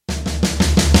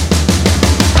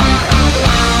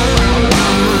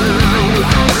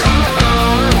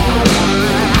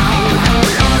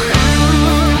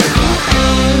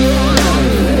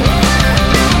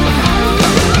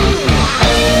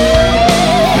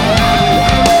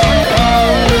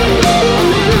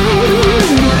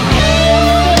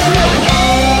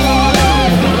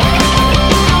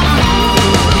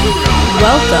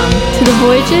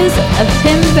Voyages of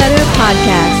Tim Vetter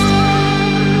podcast.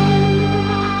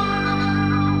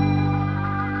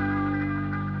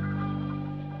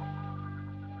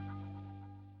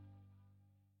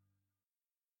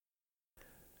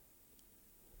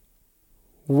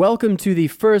 Welcome to the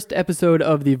first episode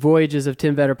of the Voyages of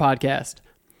Tim Vetter podcast.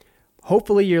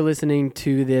 Hopefully you're listening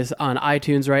to this on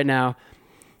iTunes right now.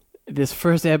 This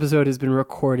first episode has been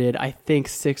recorded, I think,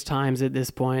 6 times at this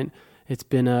point. It's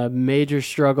been a major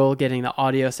struggle getting the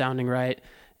audio sounding right,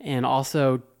 and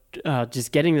also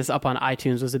just getting this up on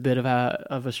iTunes was a bit of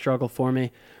a struggle for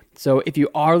me. So if you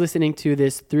are listening to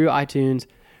this through iTunes,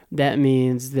 that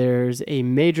means there's a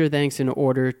major thanks in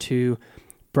order to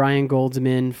Bryan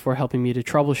Goldsman for helping me to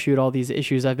troubleshoot all these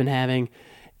issues I've been having,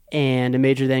 and a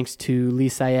major thanks to Lee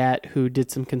Sayat, who did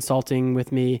some consulting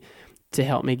with me to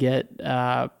help me get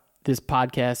this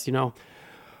podcast,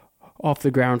 off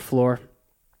the ground floor.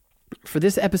 For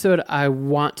this episode, I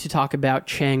want to talk about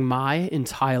Chiang Mai in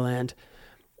Thailand.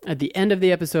 At the end of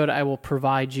the episode, I will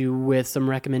provide you with some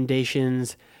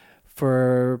recommendations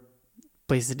for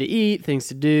places to eat, things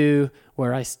to do,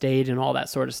 where I stayed, and all that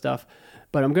sort of stuff.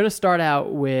 But I'm going to start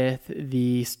out with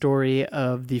the story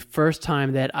of the first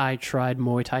time that I tried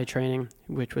Muay Thai training,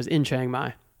 which was in Chiang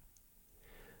Mai.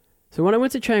 So when I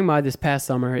went to Chiang Mai this past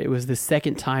summer, it was the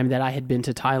second time that I had been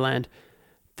to Thailand.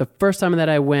 The first time that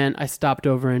I went, I stopped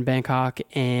over in Bangkok,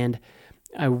 and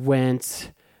I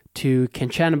went to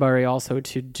Kanchanaburi also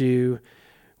to do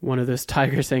one of those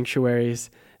tiger sanctuaries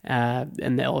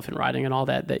and the elephant riding and all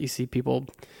that you see people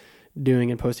doing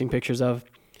and posting pictures of.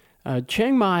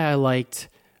 Chiang Mai I liked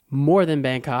more than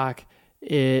Bangkok.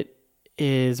 It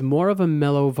is more of a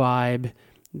mellow vibe.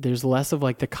 There's less of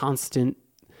like the constant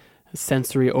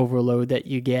sensory overload that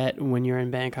you get when you're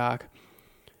in Bangkok.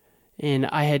 And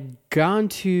I had gone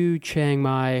to Chiang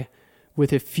Mai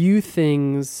with a few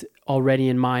things already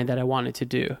in mind that I wanted to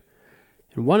do.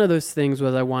 And one of those things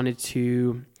was I wanted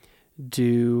to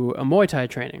do a Muay Thai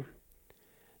training.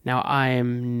 Now I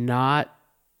am not,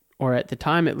 or at the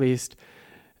time at least,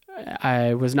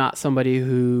 I was not somebody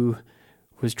who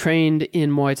was trained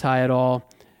in Muay Thai at all.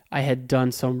 I had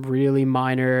done some really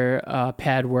minor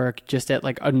pad work just at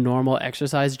like a normal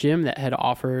exercise gym that had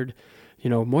offered,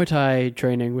 Muay Thai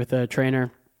training with a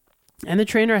trainer. And the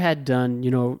trainer had done,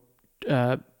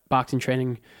 boxing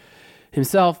training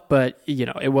himself, but,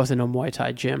 it wasn't a Muay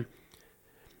Thai gym.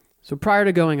 So prior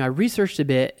to going, I researched a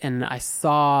bit, and I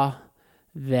saw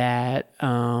that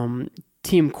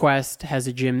Team Quest has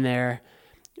a gym there,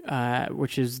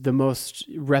 which is the most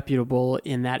reputable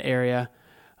in that area.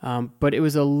 But it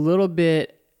was a little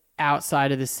bit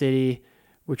outside of the city,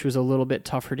 which was a little bit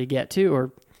tougher to get to,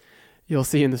 or you'll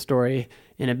see in the story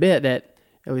in a bit that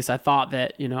at least I thought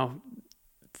that,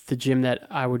 the gym that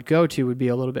I would go to would be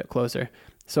a little bit closer.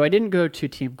 So I didn't go to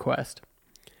Team Quest.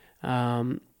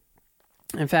 In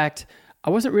fact, I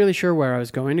wasn't really sure where I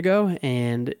was going to go,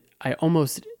 and I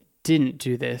almost didn't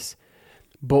do this.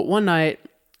 But one night,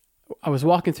 I was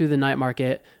walking through the night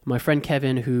market. My friend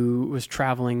Kevin, who was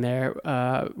traveling there,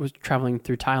 was traveling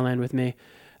through Thailand with me.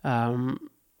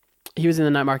 He was in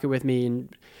the night market with me,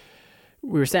 and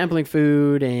we were sampling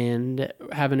food and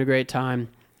having a great time.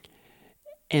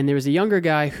 And there was a younger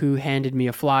guy who handed me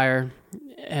a flyer,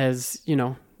 as,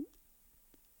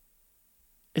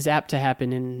 is apt to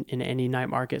happen in any night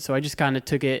market. So I just kind of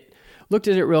took it, looked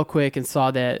at it real quick, and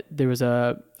saw that there was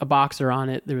a boxer on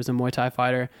it. There was a Muay Thai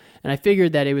fighter. And I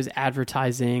figured that it was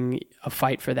advertising a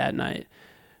fight for that night.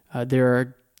 There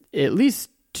are at least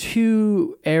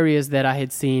 2 areas that I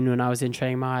had seen when I was in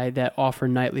Chiang Mai that offer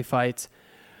nightly fights.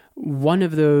 One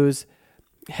of those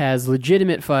has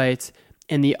legitimate fights,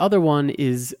 and the other one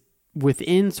is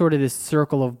within sort of this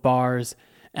circle of bars.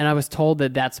 And I was told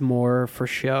that that's more for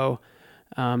show.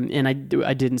 And I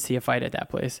didn't see a fight at that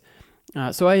place.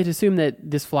 So I had assumed that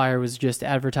this flyer was just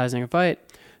advertising a fight.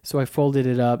 So I folded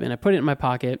it up and I put it in my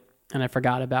pocket, and I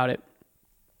forgot about it.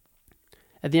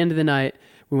 At the end of the night,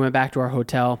 we went back to our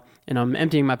hotel, and I'm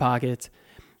emptying my pockets,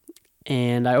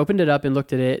 and I opened it up and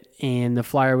looked at it, and the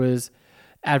flyer was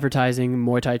advertising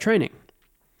Muay Thai training.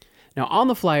 Now on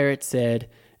the flyer, it said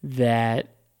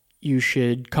that you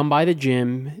should come by the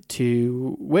gym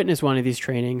to witness one of these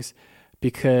trainings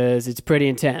because it's pretty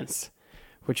intense,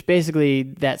 which basically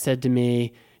that said to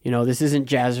me, this isn't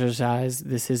jazzercise.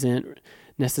 This isn't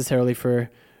necessarily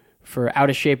for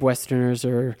out-of-shape Westerners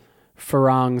or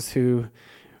Farangs who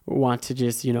want to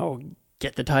just,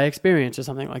 get the Thai experience or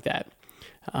something like that.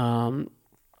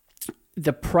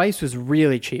 The price was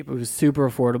really cheap. It was super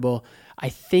affordable. I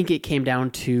think it came down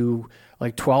to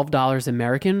like $12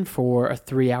 American for a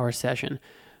 3-hour session.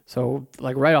 So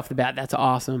like right off the bat, that's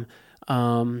awesome.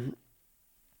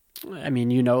 I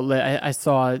mean, I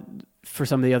saw for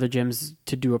some of the other gyms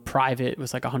to do a private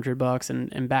was like $100,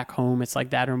 and back home it's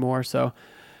like that or more. So,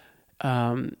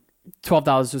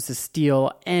 $12 was the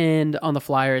steal. And on the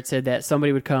flyer, it said that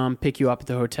somebody would come pick you up at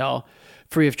the hotel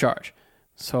free of charge.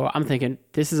 So I'm thinking,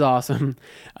 this is awesome.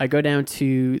 I go down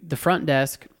to the front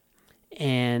desk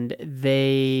and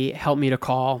they help me to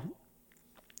call.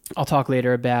 I'll talk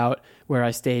later about where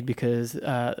I stayed because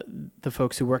the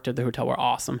folks who worked at the hotel were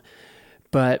awesome.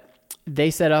 But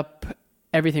they set up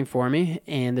everything for me,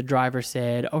 and the driver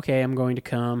said, okay, I'm going to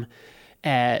come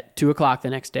at 2:00 the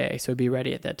next day, so be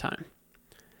ready at that time.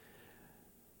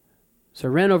 So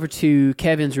I ran over to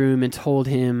Kevin's room and told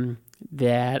him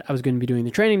that I was going to be doing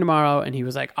the training tomorrow, and he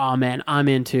was like, oh man, I'm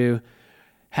into.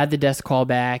 Had the desk call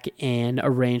back and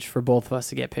arranged for both of us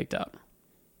to get picked up.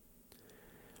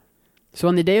 So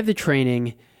on the day of the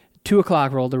training,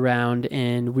 2:00 rolled around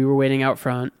and we were waiting out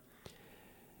front.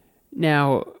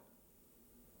 Now,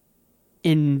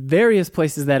 in various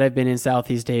places that I've been in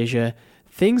Southeast Asia,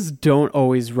 things don't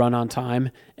always run on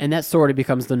time, and that sort of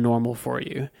becomes the normal for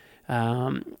you.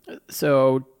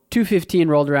 So 2:15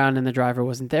 rolled around and the driver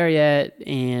wasn't there yet,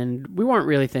 and we weren't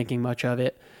really thinking much of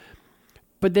it.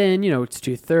 But then, it's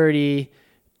 2:30,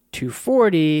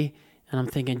 2:40, and I'm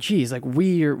thinking, geez, like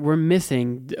we're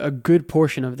missing a good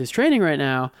portion of this training right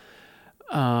now.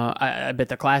 I bet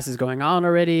the class is going on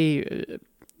already.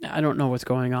 I don't know what's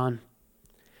going on.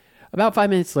 About 5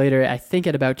 minutes later, I think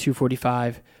at about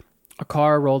 2:45, a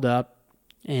car rolled up,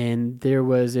 and there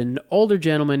was an older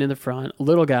gentleman in the front, a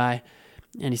little guy,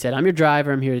 and he said, I'm your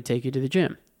driver. I'm here to take you to the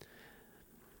gym.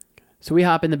 So we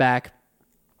hop in the back,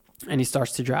 and he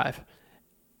starts to drive.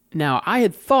 Now, I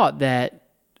had thought that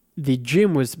the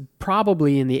gym was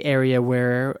probably in the area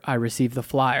where I received the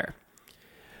flyer.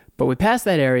 But we passed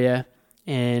that area,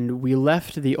 and we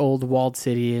left the old walled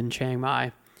city in Chiang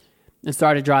Mai and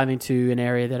started driving to an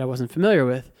area that I wasn't familiar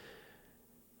with.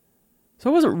 So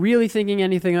I wasn't really thinking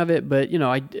anything of it, but,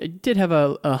 I did have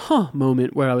a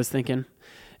moment where I was thinking,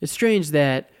 it's strange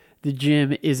that the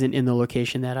gym isn't in the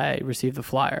location that I received the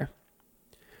flyer.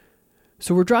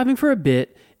 So we're driving for a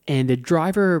bit, and the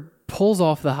driver pulls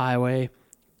off the highway,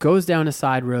 goes down a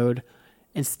side road,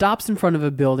 and stops in front of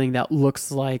a building that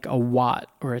looks like a wat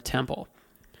or a temple.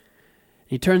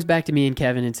 He turns back to me and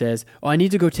Kevin and says, I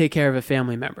need to go take care of a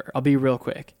family member. I'll be real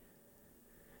quick.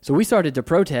 So we started to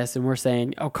protest, and we're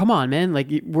saying, come on, man.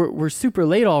 Like, we're super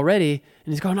late already.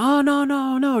 And he's going,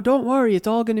 no, don't worry. It's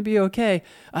all going to be okay.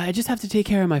 I just have to take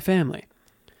care of my family.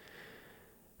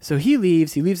 So he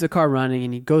leaves the car running,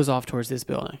 and he goes off towards this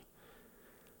building.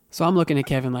 So I'm looking at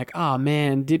Kevin like,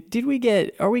 man,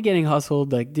 are we getting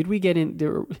hustled? Like, did we get in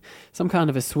there some kind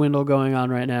of a swindle going on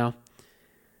right now?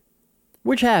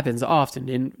 Which happens often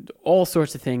in all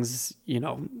sorts of things,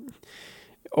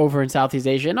 over in Southeast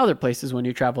Asia and other places when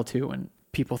you travel to, when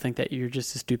people think that you're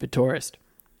just a stupid tourist.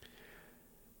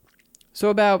 So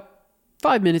about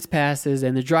 5 minutes passes,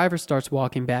 and the driver starts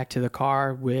walking back to the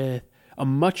car with a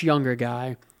much younger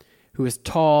guy who is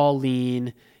tall,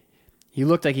 lean. He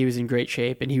looked like he was in great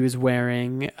shape, and he was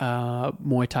wearing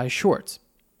Muay Thai shorts.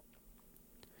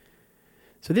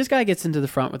 So this guy gets into the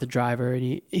front with the driver,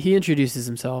 and he introduces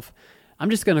himself. I'm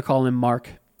just going to call him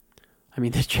Mark. I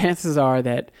mean, the chances are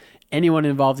that anyone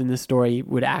involved in this story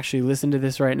would actually listen to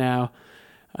this right now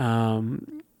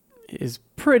is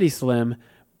pretty slim,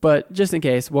 but just in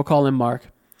case, we'll call him Mark.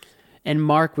 And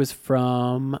Mark was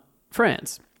from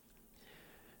France.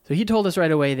 So he told us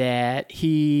right away that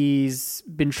he's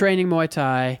been training Muay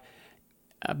Thai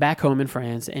back home in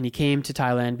France, and he came to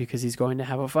Thailand because he's going to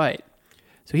have a fight.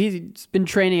 So he's been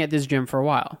training at this gym for a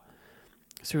while.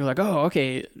 So we're like,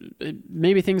 okay,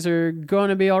 maybe things are going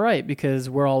to be all right because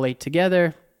we're all late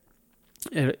together.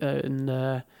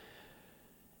 And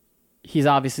he's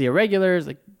obviously a regular. It's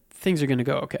like, things are going to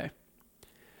go okay.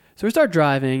 So we start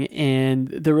driving, and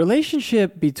the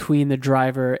relationship between the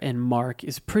driver and Mark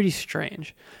is pretty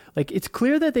strange. Like, it's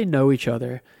clear that they know each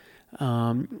other.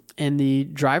 And the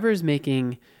driver is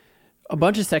making a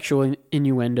bunch of sexual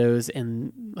innuendos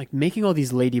and like making all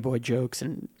these ladyboy jokes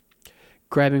and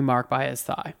grabbing Mark by his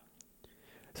thigh.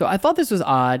 So I thought this was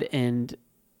odd, and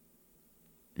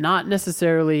not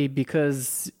necessarily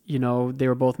because, they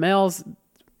were both males,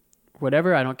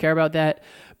 whatever, I don't care about that,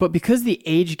 but because the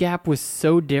age gap was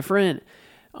so different.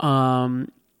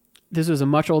 This was a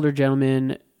much older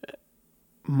gentleman.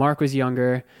 Mark was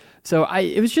younger. So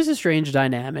it was just a strange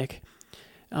dynamic.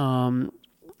 And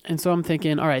so I'm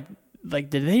thinking, all right, like,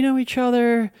 did they know each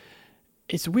other?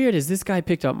 It's weird. Has this guy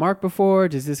picked up Mark before?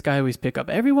 Does this guy always pick up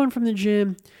everyone from the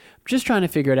gym? I'm just trying to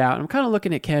figure it out. I'm kind of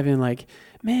looking at Kevin like,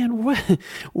 man,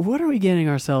 what are we getting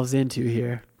ourselves into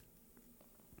here?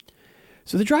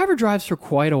 So the driver drives for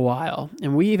quite a while,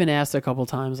 and we even asked a couple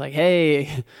times, like,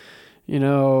 hey,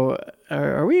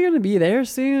 are we going to be there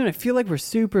soon? I feel like we're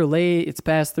super late. It's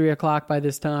past 3 o'clock by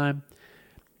this time.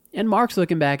 And Mark's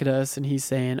looking back at us, and he's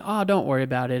saying, oh, don't worry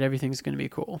about it. Everything's going to be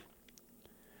cool.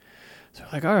 So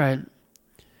we're like, all right.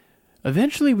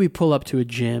 Eventually, we pull up to a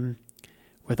gym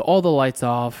with all the lights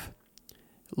off.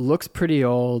 Looks pretty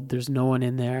old. There's no one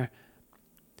in there.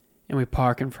 And we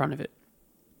park in front of it.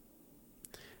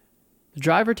 The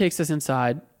driver takes us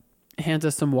inside, hands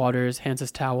us some waters, hands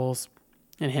us towels,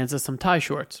 and hands us some Thai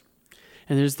shorts.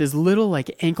 And there's this little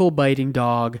like ankle-biting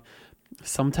dog,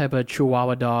 some type of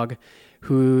Chihuahua dog,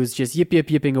 who's just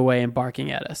yipping away and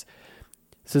barking at us.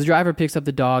 So the driver picks up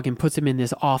the dog and puts him in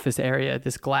this office area,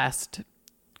 this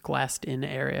glassed-in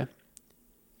area.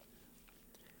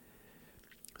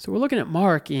 So we're looking at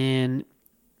Mark and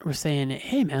we're saying,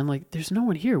 hey man, like there's no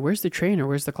one here. Where's the trainer?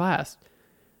 Where's the class?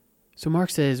 So Mark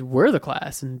says, we're the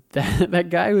class. And that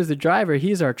guy who's the driver,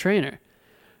 he's our trainer.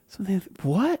 So they,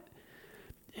 what?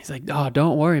 He's like, oh,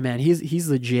 don't worry, man. He's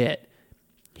legit.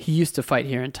 He used to fight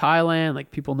here in Thailand. Like,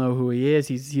 people know who he is.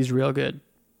 He's real good.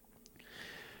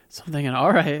 So I'm thinking,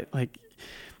 all right, like,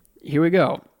 here we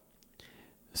go.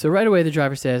 So right away, the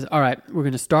driver says, all right, we're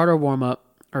going to start our warm-up,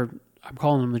 or I'm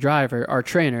calling him the driver. Our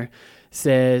trainer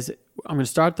says, I'm going to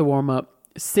start the warm-up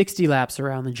 60 laps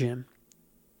around the gym.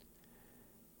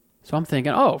 So I'm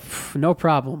thinking, oh, no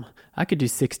problem. I could do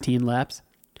 16 laps.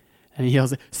 And he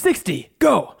yells, 60,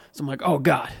 go! So I'm like, oh,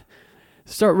 God.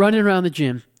 Start running around the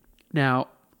gym. Now,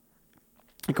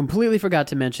 I completely forgot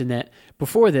to mention that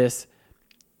before this,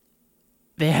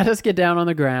 they had us get down on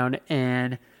the ground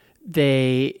and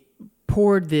they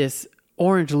poured this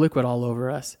orange liquid all over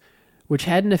us, which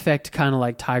had an effect kind of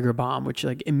like Tiger Balm, which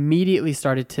like immediately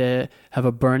started to have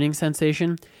a burning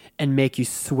sensation and make you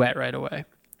sweat right away.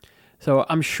 So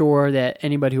I'm sure that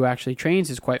anybody who actually trains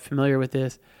is quite familiar with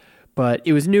this, but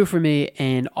it was new for me,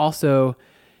 and also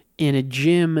in a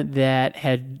gym that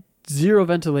had zero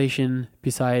ventilation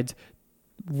besides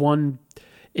one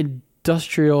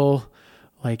industrial,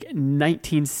 like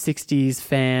 1960s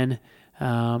fan,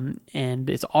 and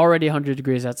it's already 100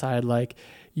 degrees outside. Like,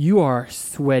 you are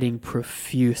sweating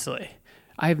profusely.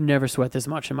 I've never sweat this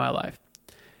much in my life.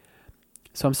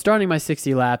 So I'm starting my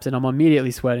 60 laps, and I'm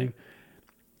immediately sweating.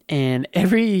 And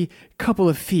every couple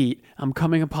of feet, I'm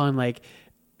coming upon like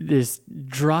this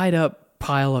dried up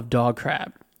pile of dog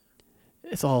crap.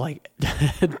 It's all like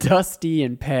dusty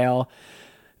and pale.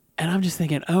 And I'm just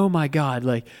thinking, oh my God,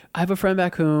 like I have a friend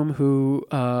back home who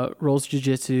rolls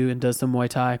jiu-jitsu and does some Muay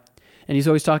Thai. And he's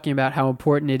always talking about how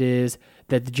important it is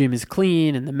that the gym is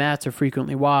clean and the mats are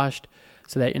frequently washed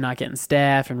so that you're not getting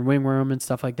staph and ringworm and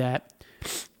stuff like that.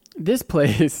 This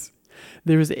place,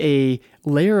 there was a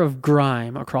layer of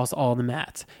grime across all the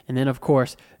mats. And then, of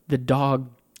course, the dog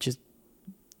just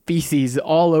feces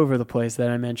all over the place that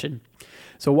I mentioned.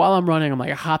 So while I'm running, I'm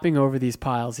like hopping over these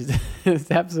piles. It's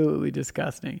absolutely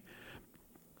disgusting.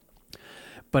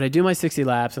 But I do my 60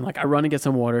 laps and like I run and get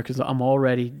some water because I'm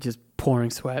already just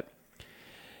pouring sweat.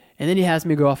 And then he has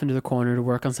me go off into the corner to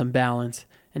work on some balance.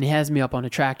 And he has me up on a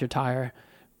tractor tire,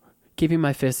 keeping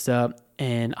my fists up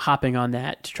and hopping on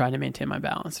that to try to maintain my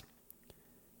balance.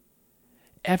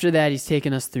 After that, he's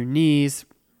taking us through knees.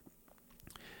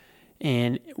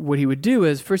 And what he would do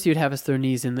is, first he would have us throw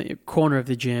knees in the corner of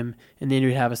the gym, and then he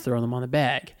would have us throw them on the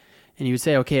bag. And he would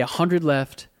say, okay, 100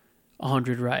 left,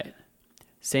 100 right.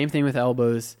 Same thing with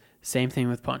elbows, same thing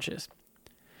with punches.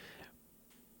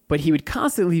 But he would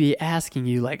constantly be asking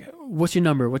you, like, what's your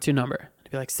number? What's your number?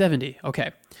 I'd be like, 70.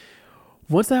 Okay.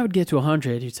 Once I would get to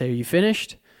 100, he'd say, are you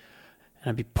finished?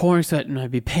 And I'd be pouring sweat, and I'd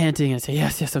be panting, and I'd say,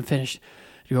 yes, I'm finished.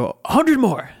 He'd go, 100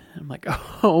 more. I'm like,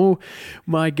 oh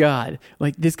my God.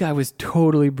 Like, this guy was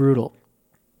totally brutal.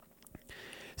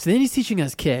 So then he's teaching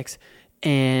us kicks,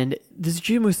 and this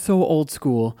gym was so old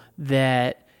school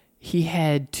that he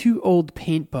had 2 old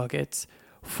paint buckets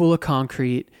full of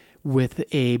concrete with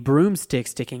a broomstick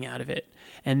sticking out of it.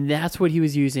 And that's what he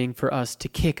was using for us to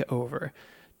kick over,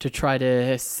 to try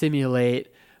to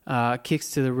simulate kicks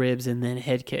to the ribs and then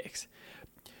head kicks.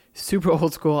 Super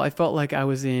old school. I felt like I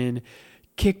was in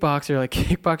Kickboxer, like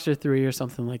Kickboxer 3 or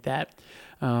something like that.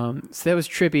 So that was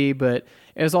trippy, but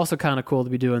it was also kind of cool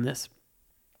to be doing this.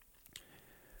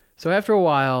 So after a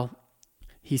while,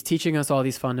 he's teaching us all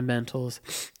these fundamentals,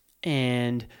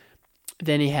 and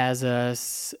then he has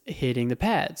us hitting the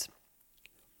pads.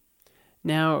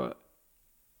 Now,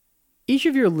 each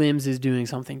of your limbs is doing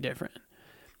something different.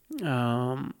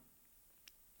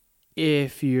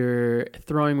 If you're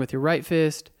throwing with your right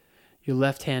fist, your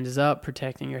left hand is up,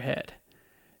 protecting your head.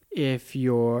 If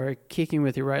you're kicking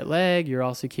with your right leg, you're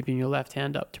also keeping your left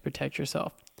hand up to protect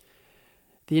yourself.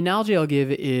 The analogy I'll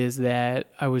give is that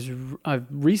I've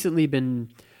recently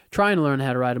been trying to learn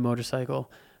how to ride a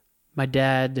motorcycle. My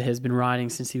dad has been riding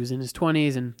since he was in his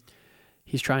 20s, and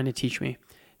he's trying to teach me.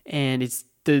 And it's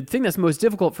the thing that's most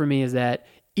difficult for me is that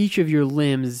each of your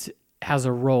limbs has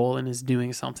a role and is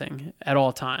doing something at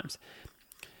all times.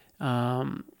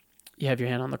 You have your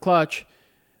hand on the clutch.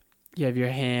 You have your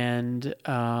hand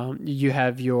on the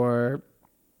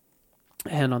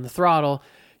throttle.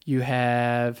 You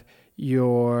have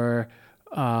your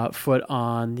foot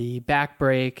on the back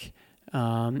brake. Your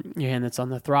hand that's on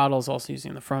the throttle is also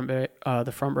using the front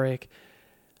brake.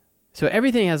 So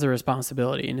everything has a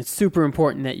responsibility, and it's super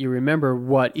important that you remember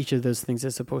what each of those things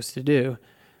is supposed to do.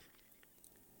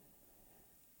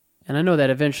 And I know that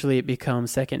eventually it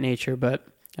becomes second nature, but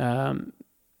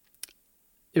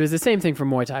it was the same thing for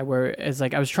Muay Thai, where it's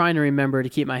like I was trying to remember to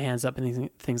keep my hands up and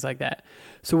things like that.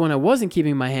 So when I wasn't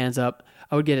keeping my hands up,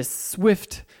 I would get a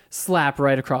swift slap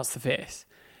right across the face.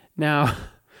 Now,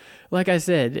 like I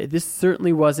said, this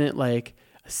certainly wasn't like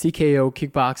a CKO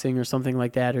kickboxing or something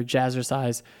like that, or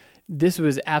jazzercise. This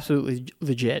was absolutely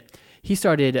legit. He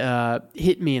started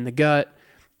hitting me in the gut.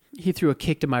 He threw a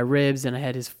kick to my ribs, and I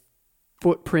had his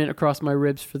footprint across my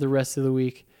ribs for the rest of the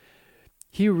week.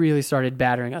 He really started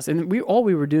battering us, and all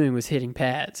we were doing was hitting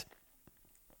pads.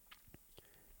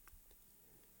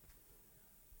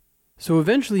 So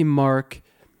eventually Mark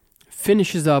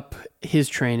finishes up his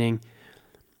training,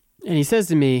 and he says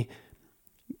to me,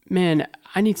 "Man,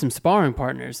 I need some sparring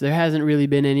partners. There hasn't really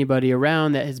been anybody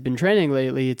around that has been training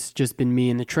lately. It's just been me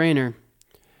and the trainer.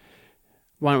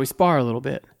 Why don't we spar a little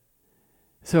bit?"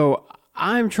 So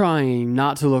I'm trying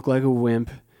not to look like a wimp,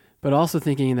 but also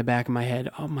thinking in the back of my head,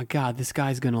 oh my God, this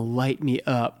guy's going to light me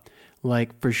up.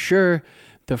 Like, for sure,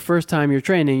 the first time you're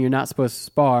training, you're not supposed to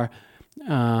spar.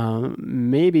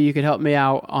 Maybe you could help me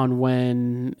out on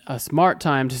when a smart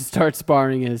time to start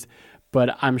sparring is,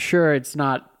 but I'm sure it's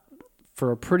not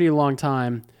for a pretty long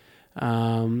time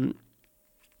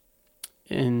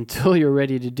until you're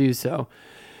ready to do so.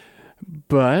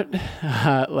 But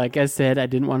like I said, I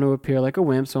didn't want to appear like a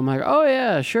wimp, so I'm like, oh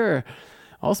yeah, sure,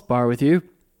 I'll spar with you.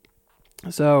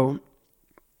 So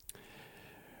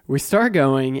we start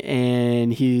going,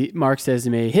 and Mark says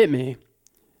to me, "Hit me."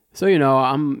 So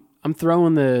I'm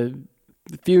throwing the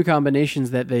few combinations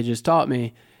that they just taught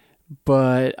me,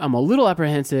 but I'm a little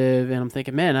apprehensive, and I'm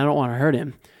thinking, man, I don't want to hurt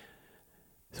him.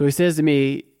 So he says to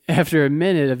me after a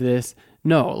minute of this,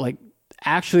 "No, like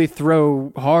actually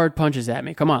throw hard punches at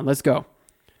me. Come on, let's go."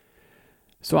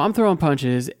 So I'm throwing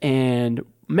punches, and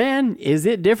man, is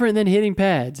it different than hitting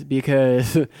pads,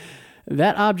 because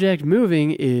that object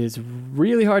moving is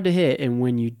really hard to hit. And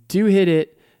when you do hit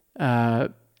it and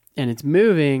it's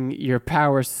moving, your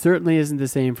power certainly isn't the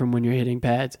same from when you're hitting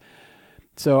pads.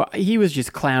 So he was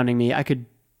just clowning me. I could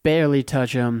barely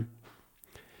touch him.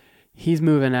 He's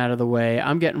moving out of the way.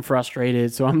 I'm getting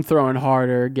frustrated, so I'm throwing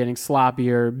harder, getting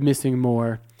sloppier, missing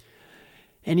more.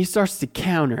 And he starts to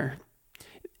counter.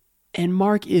 And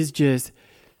Mark is just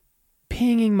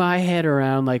pinging my head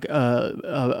around like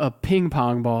a ping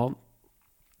pong ball.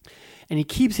 And he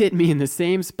keeps hitting me in the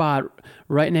same spot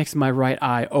right next to my right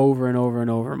eye over and over and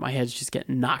over. My head's just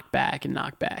getting knocked back and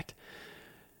knocked back.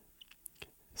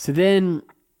 So then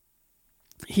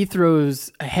he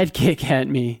throws a head kick at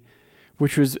me,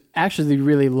 which was actually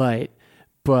really light,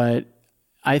 but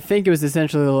I think it was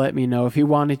essentially to let me know if he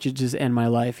wanted to just end my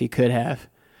life, he could have.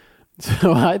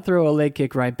 So I throw a leg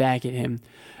kick right back at him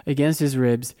against his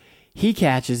ribs. He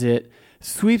catches it,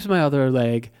 sweeps my other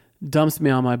leg, dumps me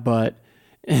on my butt,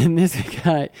 and this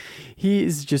guy, he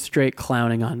is just straight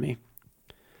clowning on me.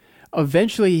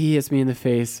 Eventually, he hits me in the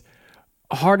face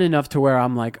hard enough to where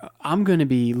I'm like, I'm going to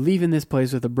be leaving this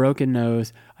place with a broken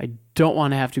nose. I don't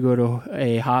want to have to go to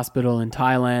a hospital in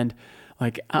Thailand.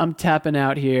 Like, I'm tapping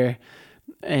out here,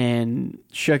 and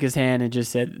shook his hand and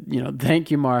just said,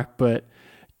 thank you, Mark. But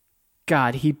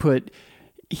God, he put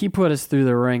us through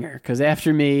the ringer, because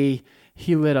after me,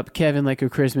 he lit up Kevin like a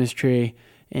Christmas tree,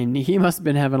 and he must have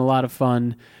been having a lot of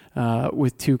fun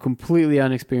with two completely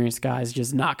unexperienced guys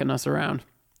just knocking us around.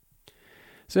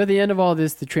 So at the end of all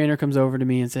this, the trainer comes over to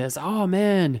me and says, "Oh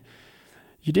man,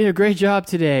 you did a great job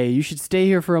today. You should stay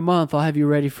here for a month. I'll have you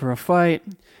ready for a fight."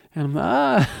 And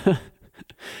I'm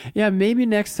yeah, maybe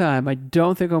next time. I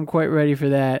don't think I'm quite ready for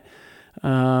that.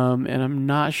 And I'm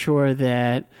not sure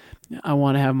that I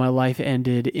want to have my life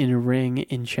ended in a ring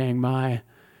in Chiang Mai,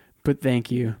 but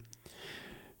thank you.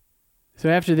 So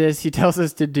after this, he tells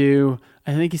us to do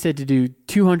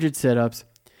 200 sit-ups.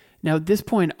 Now at this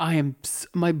point,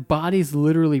 my body's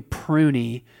literally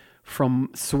pruny from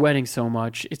sweating so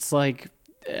much. It's like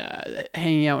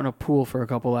hanging out in a pool for a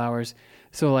couple hours.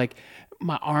 So like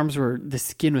my arms the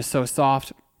skin was so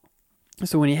soft.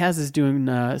 So when he has us doing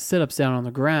sit-ups down on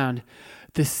the ground,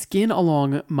 the skin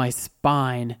along my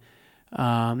spine,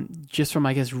 just from,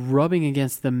 I guess, rubbing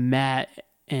against the mat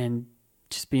and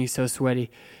just being so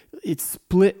sweaty, it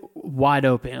split wide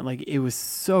open. Like, it was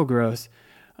so gross.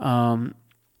 And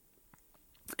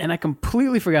I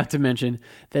completely forgot to mention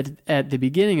that at the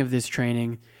beginning of this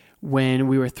training, when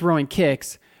we were throwing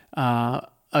kicks,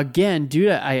 again, due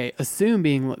to, I assume,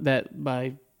 being that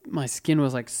my skin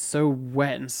was like so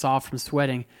wet and soft from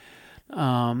sweating,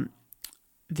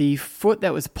 the foot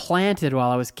that was planted while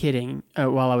I was kicking,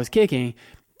 and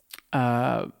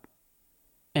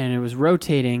it was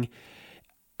rotating,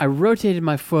 I rotated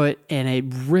my foot and it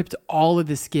ripped all of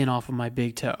the skin off of my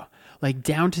big toe, like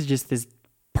down to just this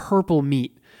purple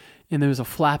meat. And there was a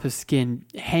flap of skin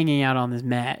hanging out on this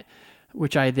mat,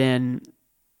 which I then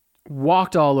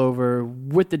walked all over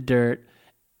with the dirt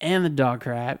and the dog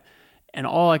crap. And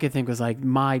all I could think was, like,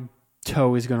 my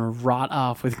toe is going to rot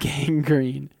off with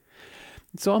gangrene.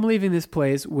 So I'm leaving this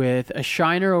place with a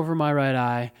shiner over my right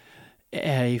eye,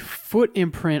 a foot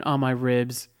imprint on my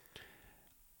ribs,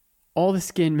 all the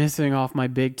skin missing off my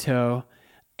big toe,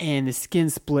 and the skin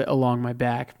split along my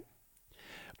back.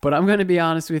 But I'm going to be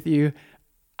honest with you,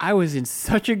 I was in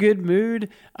such a good mood.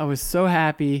 I was so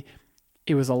happy.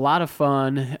 It was a lot of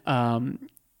fun.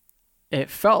 It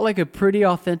felt like a pretty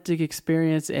authentic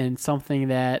experience and something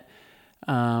that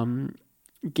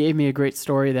gave me a great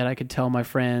story that I could tell my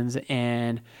friends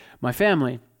and my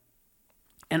family.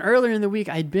 And earlier in the week,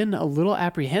 I'd been a little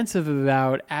apprehensive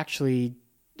about actually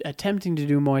attempting to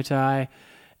do Muay Thai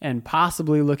and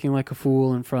possibly looking like a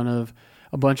fool in front of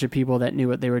a bunch of people that knew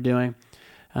what they were doing.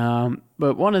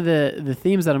 But one of the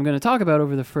themes that I'm going to talk about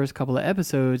over the first couple of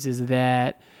episodes is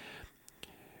that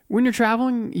when you're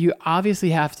traveling, you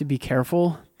obviously have to be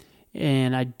careful.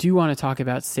 And I do want to talk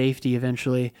about safety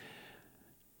eventually.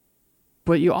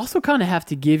 But you also kind of have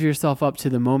to give yourself up to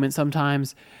the moment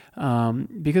sometimes.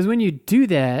 Because when you do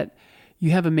that,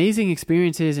 you have amazing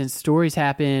experiences and stories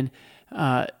happen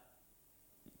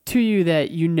to you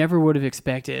that you never would have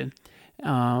expected.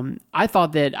 I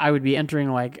thought that I would be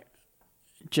entering like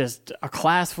just a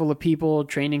class full of people,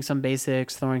 training some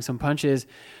basics, throwing some punches,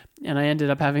 and I ended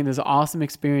up having this awesome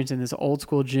experience in this old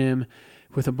school gym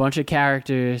with a bunch of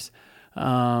characters,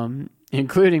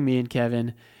 including me and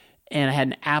Kevin, and I had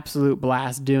an absolute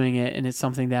blast doing it, and it's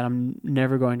something that I'm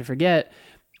never going to forget,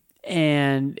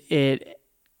 and it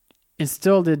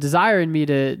instilled a desire in me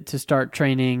to start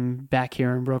training back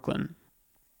here in Brooklyn.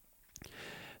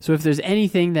 So if there's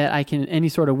anything that any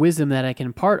sort of wisdom that I can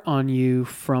impart on you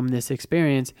from this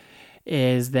experience,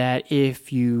 is that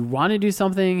if you want to do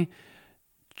something,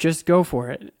 just go for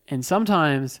it. And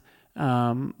sometimes,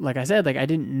 like I said, like I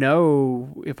didn't know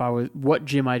what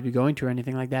gym I'd be going to or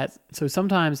anything like that. So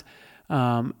sometimes,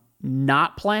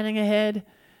 not planning ahead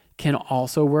can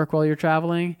also work while you're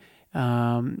traveling,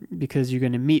 because you're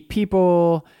going to meet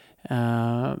people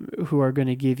who are going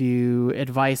to give you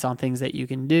advice on things that you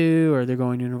can do, or they're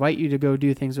going to invite you to go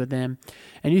do things with them.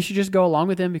 And you should just go along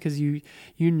with them, because you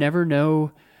never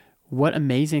know what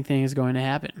amazing thing is going to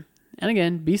happen. And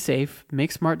again, be safe,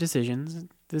 make smart decisions,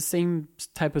 the same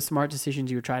type of smart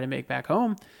decisions you would try to make back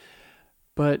home,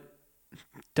 but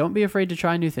don't be afraid to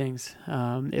try new things.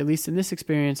 At least in this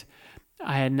experience,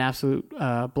 I had an absolute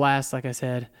blast, like I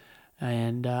said,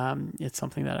 and it's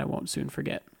something that I won't soon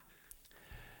forget.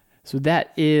 So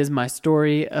that is my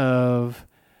story of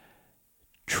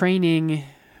training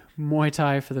Muay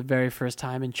Thai for the very first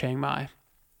time in Chiang Mai.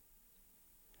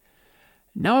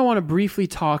 Now I want to briefly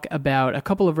talk about a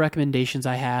couple of recommendations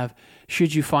I have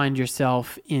should you find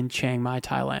yourself in Chiang Mai,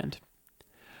 Thailand.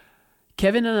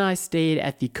 Kevin and I stayed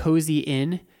at the Cozy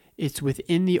Inn. It's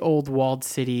within the old walled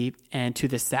city and to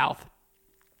the south.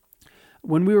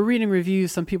 When we were reading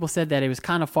reviews, some people said that it was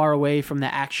kind of far away from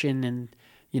the action and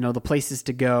the places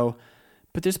to go,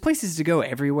 but there's places to go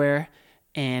everywhere,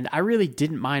 and I really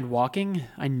didn't mind walking.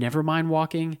 I never mind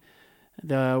walking.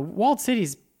 The walled city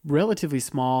is relatively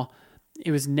small.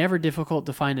 It was never difficult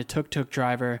to find a tuk-tuk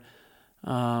driver,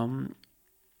 and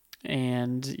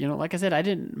like I said, I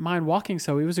didn't mind walking,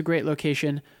 so it was a great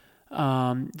location.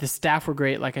 The staff were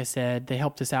great, like I said. They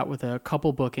helped us out with a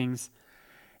couple bookings,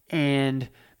 and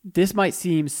this might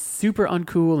seem super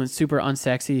uncool and super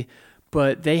unsexy,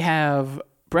 but they have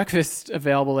breakfast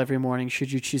available every morning should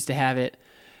you choose to have it.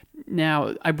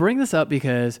 Now, I bring this up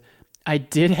because I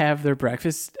did have their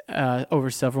breakfast over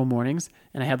several mornings,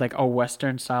 and I had like a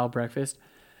Western style breakfast.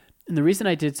 And the reason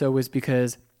I did so was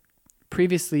because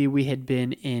previously we had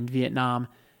been in Vietnam,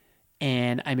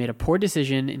 and I made a poor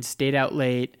decision and stayed out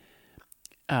late,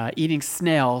 eating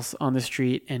snails on the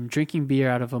street and drinking beer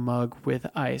out of a mug with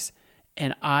ice.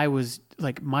 And I was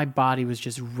like, my body was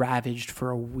just ravaged for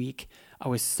a week. I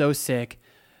was so sick.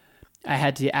 I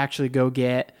had to actually go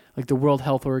get like the World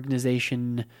Health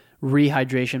Organization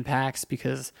rehydration packs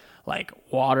because like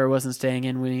water wasn't staying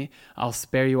in me. I'll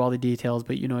spare you all the details,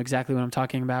 but you know exactly what I'm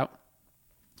talking about.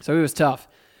 So it was tough.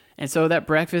 And so that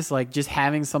breakfast, like just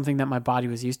having something that my body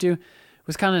was used to,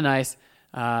 was kind of nice.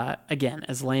 Again,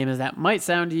 as lame as that might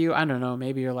sound to you, I don't know.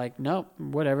 Maybe you're like, nope,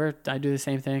 whatever. I do the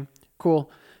same thing.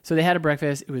 Cool. So they had a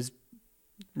breakfast. It was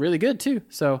really good too.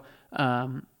 So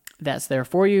that's there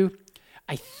for you.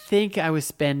 I think I was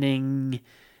spending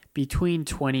between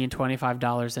 $20 and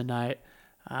 $25 a night.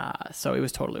 So it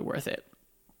was totally worth it.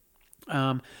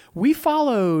 We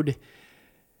followed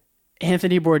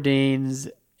Anthony Bourdain's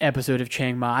episode of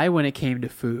Chiang Mai when it came to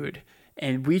food,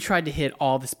 and we tried to hit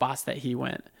all the spots that he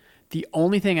went. The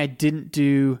only thing I didn't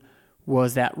do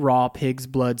was that raw pig's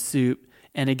blood soup.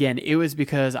 And again, it was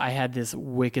because I had this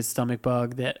wicked stomach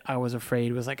bug that I was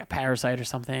afraid was like a parasite or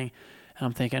something. And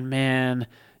I'm thinking, man, it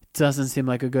doesn't seem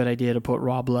like a good idea to put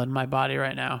raw blood in my body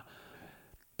right now.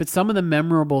 But some of the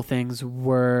memorable things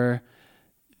were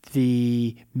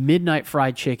the midnight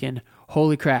fried chicken.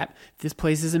 Holy crap, this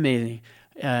place is amazing.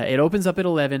 It opens up at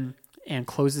 11 and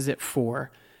closes at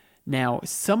 4. Now,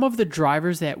 some of the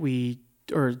drivers the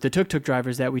tuk-tuk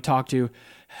drivers that we talked to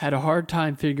had a hard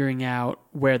time figuring out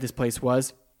where this place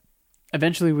was.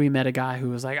 Eventually, we met a guy who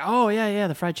was like, oh, yeah,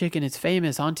 the fried chicken, it's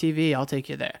famous on TV. I'll take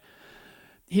you there.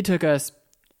 He took us.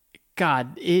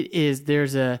 God,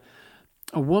 there's a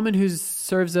woman who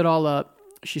serves it all up.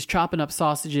 She's chopping up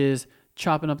sausages,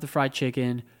 chopping up the fried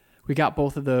chicken. We got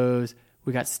both of those.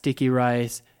 We got sticky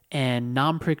rice and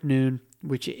nam prik noon,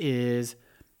 which is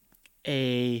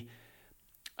it's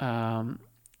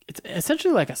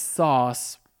essentially like a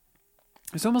sauce.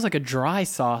 It's almost like a dry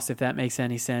sauce, if that makes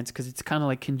any sense, because it's kind of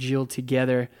like congealed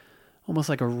together, almost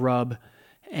like a rub.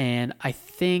 And I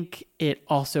think it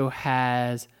also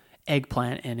has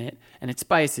eggplant in it, and it's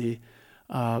spicy.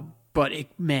 But it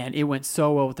went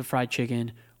so well with the fried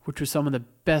chicken, which was some of the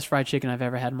best fried chicken I've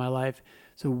ever had in my life.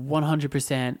 So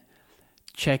 100%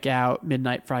 check out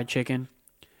Midnight Fried Chicken.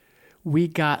 We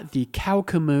got the cow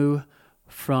camus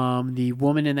from the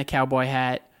woman in the cowboy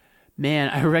hat. Man,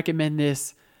 I recommend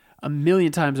this a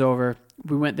million times over.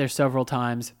 We went there several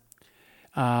times.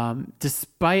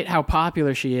 Despite how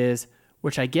popular she is,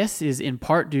 which I guess is in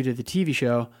part due to the TV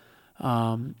show,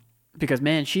 because,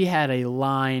 man, she had a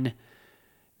line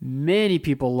many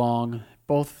people long,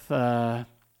 both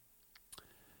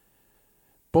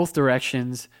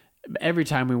directions. Every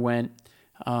time we went,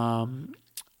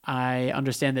 I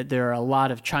understand that there are a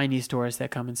lot of Chinese tourists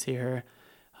that come and see her.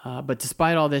 But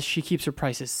despite all this, she keeps her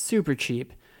prices super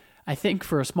cheap. I think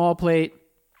for a small plate,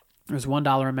 it was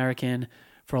 $1 American.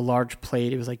 For a large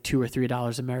plate, it was like $2 or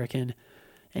 $3 American.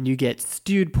 And you get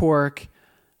stewed pork,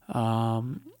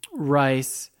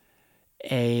 rice,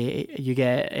 you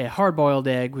get a hard-boiled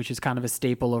egg, which is kind of a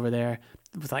staple over there,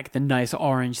 with like the nice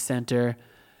orange center.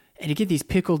 And you get these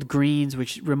pickled greens,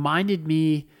 which reminded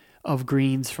me of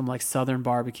greens from like Southern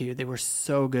barbecue. They were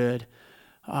so good.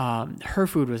 Her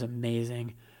food was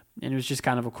amazing. And it was just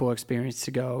kind of a cool experience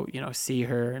to go, see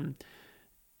her and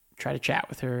try to chat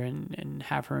with her and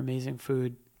have her amazing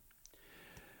food.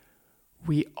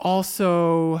 We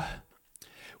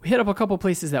hit up a couple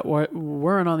places that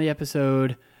weren't on the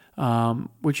episode,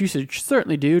 which you should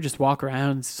certainly do. Just walk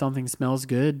around, something smells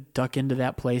good, duck into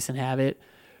that place and have it.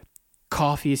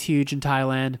 Coffee is huge in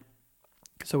Thailand,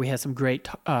 so we had some great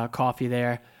coffee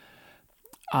there.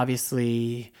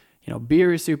 Obviously,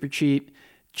 beer is super cheap.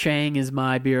 Chang is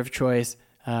my beer of choice.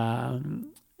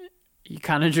 You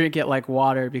kind of drink it like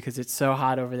water because it's so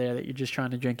hot over there that you're just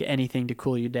trying to drink anything to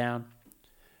cool you down.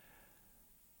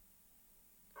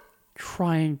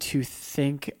 Trying to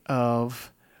think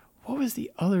of what was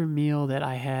the other meal that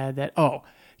I had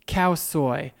khao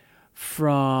soi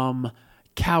from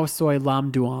Khao Soi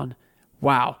Lam Duan.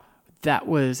 Wow, that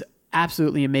was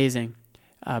absolutely amazing.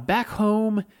 Back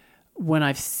home, when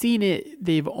I've seen it,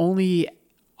 they've only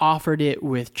offered it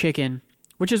with chicken,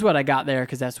 which is what I got there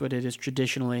because that's what it is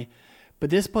traditionally.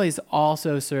 But this place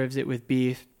also serves it with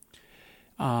beef.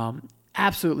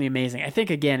 Absolutely amazing. I think,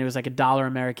 again, it was like $1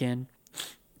 American.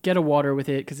 Get a water with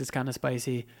it because it's kind of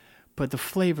spicy. But the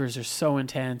flavors are so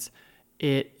intense.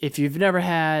 If you've never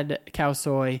had khao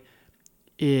soi,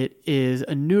 it is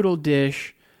a noodle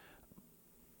dish,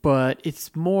 but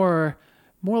it's more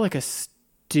like a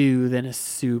stew than a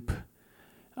soup.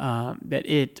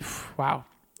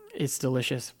 It's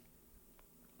delicious.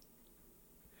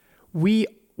 We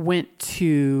went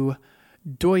to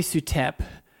Doi Suthep.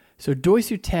 So Doi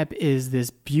Suthep is this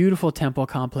beautiful temple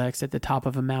complex at the top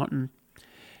of a mountain.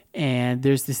 And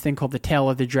there's this thing called the Tail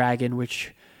of the Dragon,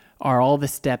 which are all the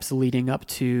steps leading up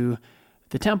to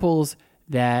the temples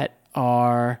that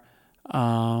are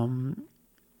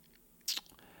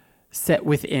set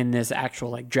within this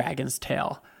actual like dragon's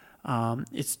tail.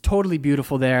 It's totally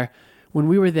beautiful there. When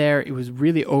we were there, it was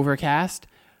really overcast,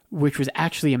 which was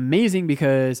actually amazing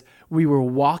because we were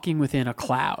walking within a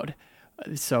cloud.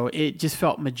 So it just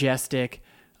felt majestic.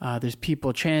 There's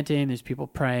people chanting, there's people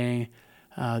praying,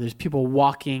 there's people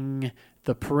walking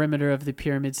the perimeter of the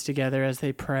pyramids together as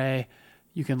they pray.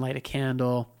 You can light a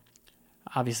candle.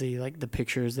 Obviously, like the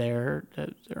pictures there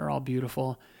are all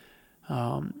beautiful.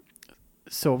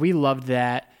 So we loved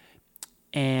that.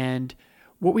 And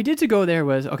what we did to go there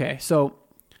was, okay, so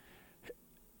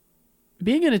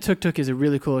being in a tuk-tuk is a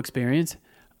really cool experience,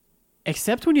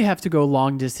 except when you have to go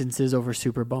long distances over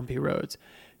super bumpy roads.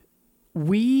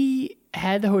 We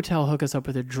had the hotel hook us up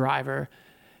with a driver.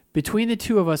 Between the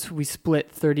two of us, we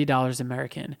split $30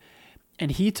 American.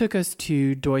 And he took us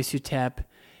to Doi Suthep,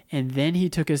 and then he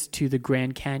took us to the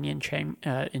Grand Canyon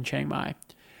in Chiang Mai,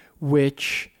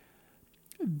 which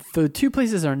the two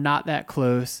places are not that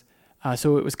close.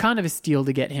 So it was kind of a steal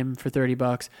to get him for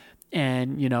 $30.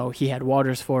 And, you know, he had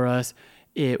waters for us.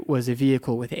 It was a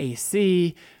vehicle with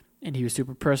AC, and he was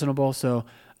super personable. So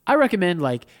I recommend,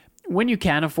 like, when you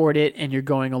can afford it and you're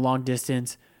going a long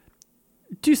distance,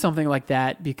 do something like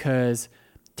that, because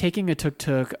taking a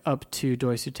tuk-tuk up to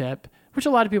Doi Suthep, which a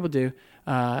lot of people do,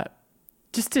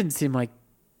 just didn't seem like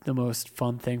the most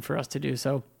fun thing for us to do.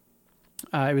 So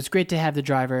it was great to have the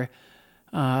driver.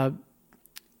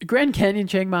 Grand Canyon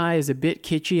Chiang Mai is a bit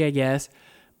kitschy, I guess,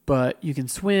 but you can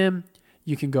swim,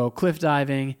 you can go cliff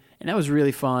diving, and that was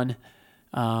really fun.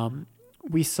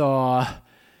 We saw,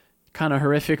 kind of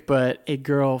horrific, but a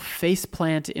girl face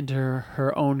plant into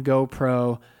her own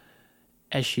GoPro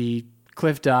as she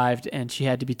cliff dived, and she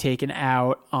had to be taken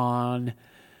out on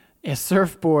a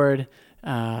surfboard,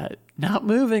 not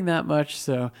moving that much,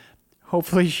 so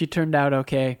hopefully she turned out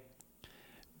okay.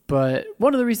 But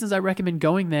one of the reasons I recommend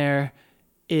going there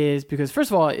is because,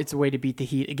 first of all, it's a way to beat the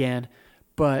heat again,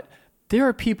 but there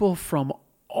are people from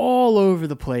all over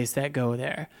the place that go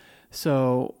there.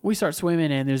 So we start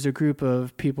swimming, and there's a group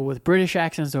of people with British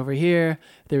accents over here.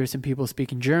 There were some people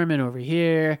speaking German over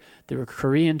here. There were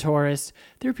Korean tourists.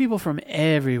 There were people from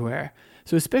everywhere.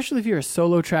 So especially if you're a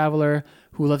solo traveler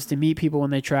who loves to meet people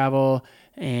when they travel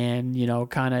and, you know,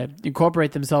 kind of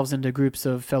incorporate themselves into groups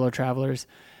of fellow travelers,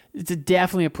 it's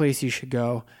definitely a place you should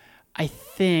go. I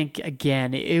think,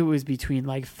 again, it was between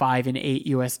like $5 and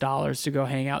 $8 to go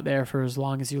hang out there for as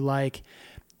long as you like.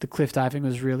 The cliff diving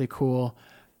was really cool.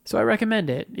 So I recommend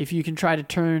it. If you can try to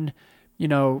turn, you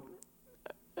know,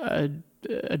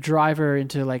 a driver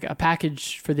into like a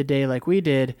package for the day like we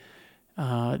did,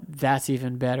 that's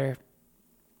even better.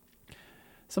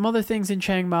 Some other things in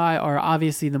Chiang Mai are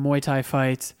obviously the Muay Thai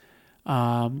fights.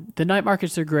 The night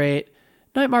markets are great.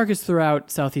 Night markets throughout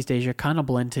Southeast Asia kind of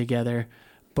blend together,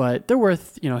 but they're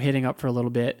worth, you know, hitting up for a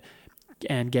little bit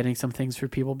and getting some things for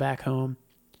people back home.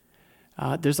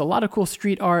 There's a lot of cool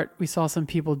street art. We saw some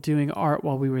people doing art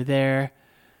while we were there.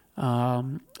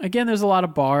 Again, there's a lot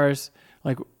of bars.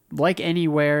 Like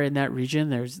anywhere in that region,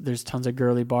 there's tons of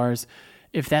girly bars.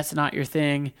 If that's not your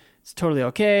thing, it's totally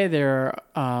okay. There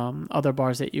are other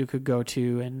bars that you could go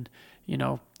to, and, you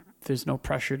know, there's no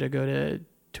pressure to go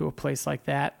to a place like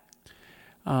that.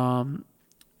 The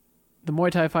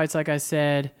Muay Thai fights, like I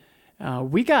said,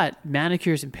 we got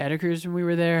manicures and pedicures when we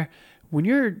were there. When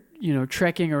you're, you know,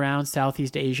 trekking around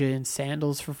Southeast Asia in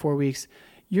sandals for 4 weeks,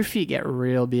 your feet get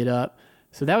real beat up.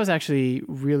 So that was actually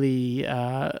really,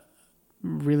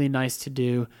 really nice to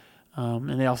do.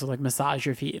 And they also like massage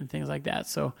your feet and things like that.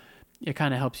 So it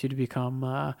kind of helps you to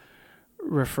become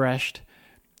refreshed.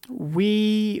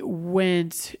 We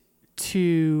went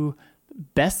to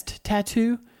Best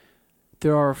Tattoo.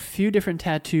 There are a few different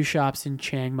tattoo shops in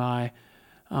Chiang Mai.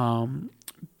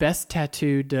 Best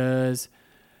Tattoo does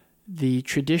the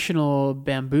traditional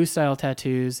bamboo style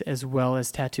tattoos as well as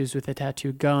tattoos with a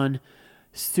tattoo gun.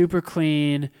 Super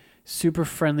clean, super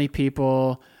friendly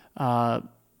people.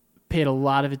 Paid a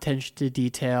lot of attention to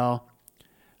detail.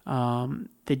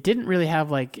 They didn't really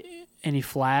have like any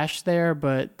flash there,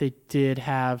 but they did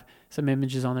have some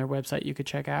images on their website you could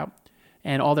check out.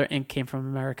 And all their ink came from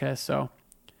America, so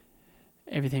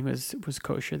everything was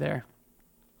kosher there.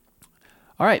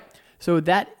 All right, so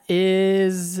that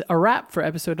is a wrap for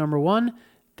episode number 1.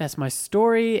 That's my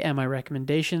story and my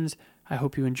recommendations. I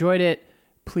hope you enjoyed it.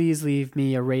 Please leave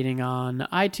me a rating on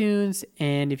iTunes,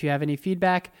 and if you have any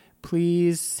feedback,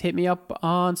 please hit me up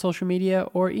on social media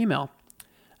or email.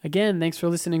 Again, thanks for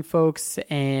listening, folks,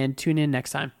 and tune in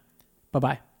next time.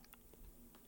 Bye-bye.